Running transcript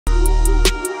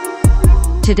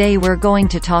Today we're going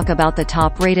to talk about the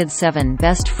top-rated 7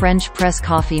 best French press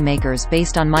coffee makers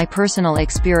based on my personal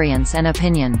experience and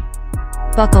opinion.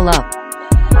 Buckle up.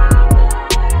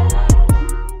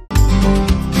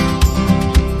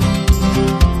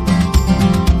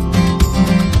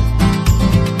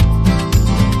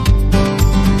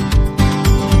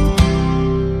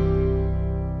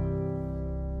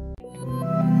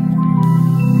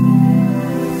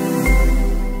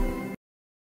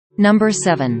 Number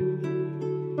 7.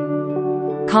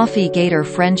 Coffee Gator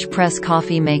French Press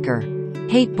Coffee Maker.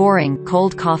 Hate boring,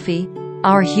 cold coffee?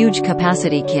 Our huge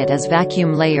capacity kit is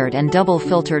vacuum layered and double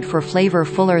filtered for flavor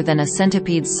fuller than a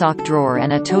centipede's sock drawer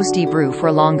and a toasty brew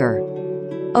for longer.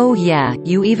 Oh yeah,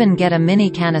 you even get a mini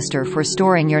canister for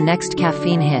storing your next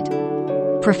caffeine hit.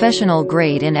 Professional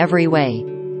grade in every way.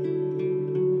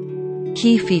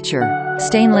 Key feature: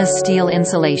 stainless steel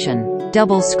insulation,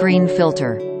 double screen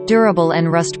filter, durable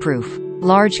and rust-proof,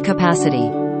 large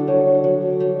capacity.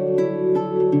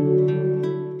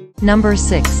 Number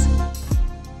 6.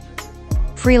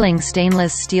 Frieling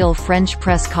Stainless Steel French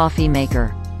Press Coffee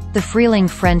Maker. The Frieling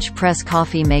French Press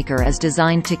Coffee Maker is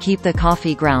designed to keep the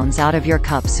coffee grounds out of your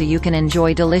cup so you can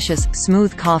enjoy delicious,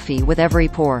 smooth coffee with every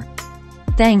pour.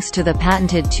 Thanks to the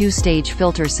patented 2-stage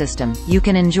filter system, you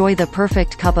can enjoy the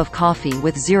perfect cup of coffee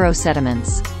with zero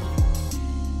sediments.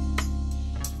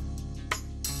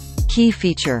 Key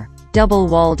feature: double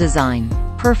wall design,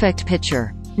 perfect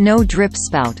pitcher, no drip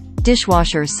spout,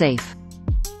 dishwasher safe.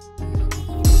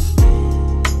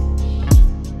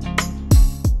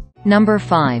 Number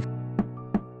 5.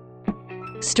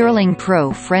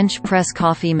 SterlingPro French Press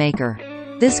Coffee Maker.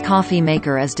 This coffee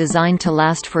maker is designed to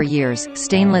last for years.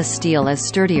 Stainless steel is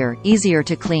sturdier, easier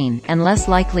to clean, and less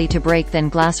likely to break than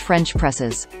glass French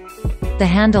presses. The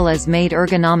handle is made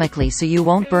ergonomically so you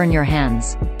won't burn your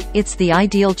hands. It's the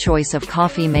ideal choice of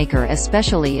coffee maker,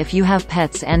 especially if you have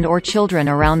pets and/or children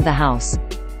around the house.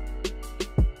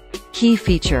 Key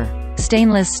feature: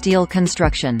 stainless steel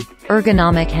construction,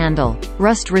 ergonomic handle,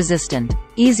 rust-resistant,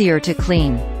 easier to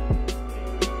clean.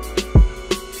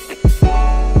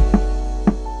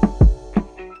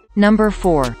 Number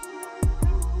 4.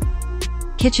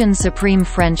 Kitchen Supreme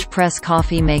French Press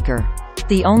Coffee Maker.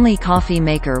 The only coffee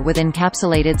maker with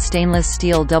encapsulated stainless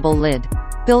steel double lid.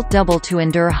 Built double to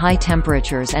endure high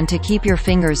temperatures and to keep your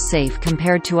fingers safe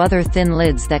compared to other thin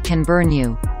lids that can burn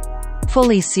you.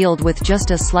 Fully sealed with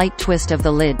just a slight twist of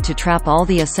the lid to trap all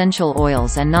the essential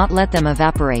oils and not let them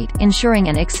evaporate, ensuring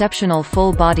an exceptional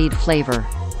full-bodied flavor.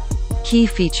 Key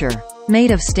feature: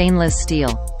 made of stainless steel,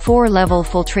 4-level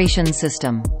filtration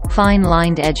system, fine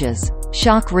lined edges,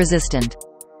 shock resistant.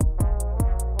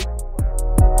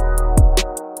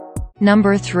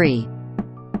 Number 3.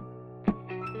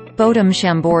 Bodum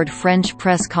Chambord French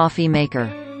Press Coffee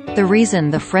Maker. The reason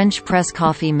the French press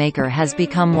coffee maker has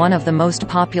become one of the most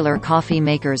popular coffee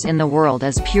makers in the world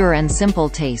is pure and simple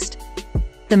taste.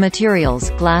 The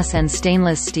materials, glass and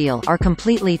stainless steel, are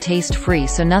completely taste-free,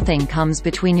 so nothing comes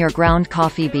between your ground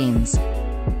coffee beans.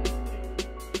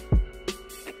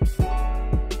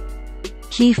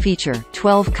 Key feature: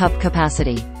 12-cup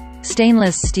capacity.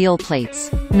 Stainless steel plates,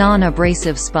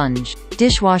 non-abrasive sponge,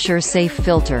 dishwasher-safe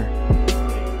filter.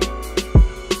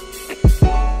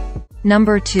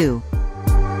 Number 2.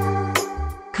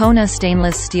 KONA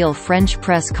Stainless Steel French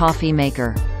Press Coffee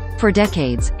Maker. For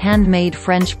decades, handmade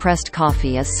French pressed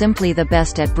coffee is simply the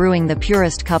best at brewing the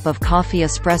purest cup of coffee,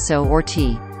 espresso or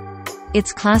tea.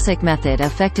 Its classic method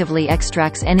effectively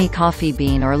extracts any coffee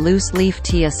bean or loose leaf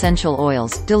tea essential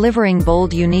oils, delivering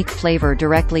bold, unique flavor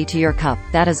directly to your cup,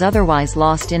 that is otherwise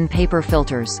lost in paper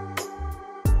filters.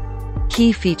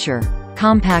 Key feature: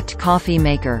 compact coffee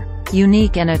maker.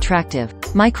 Unique and attractive,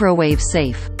 microwave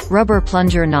safe, rubber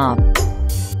plunger knob.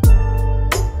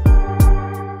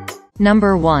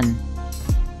 Number 1.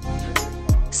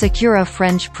 Secura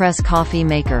French Press Coffee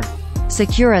Maker.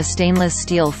 Secura stainless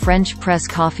steel French press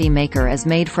coffee maker is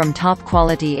made from top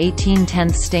quality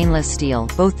 18/10 stainless steel,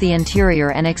 both the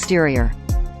interior and exterior.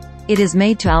 It is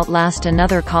made to outlast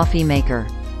another coffee maker.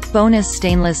 Bonus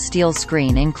stainless steel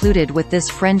screen included with this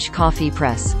French coffee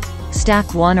press.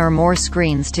 Stack one or more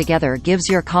screens together gives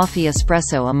your coffee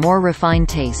espresso a more refined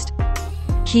taste.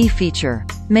 Key feature: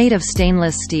 made of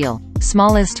stainless steel,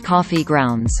 smallest coffee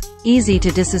grounds, easy to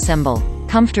disassemble,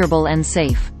 comfortable and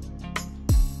safe.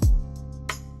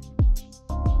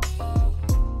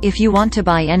 If you want to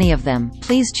buy any of them,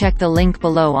 please check the link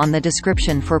below on the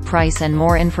description for price and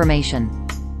more information.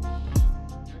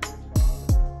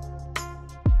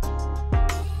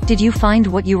 Did you find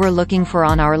what you were looking for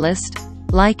on our list?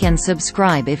 Like and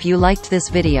subscribe if you liked this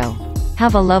video.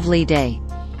 Have a lovely day.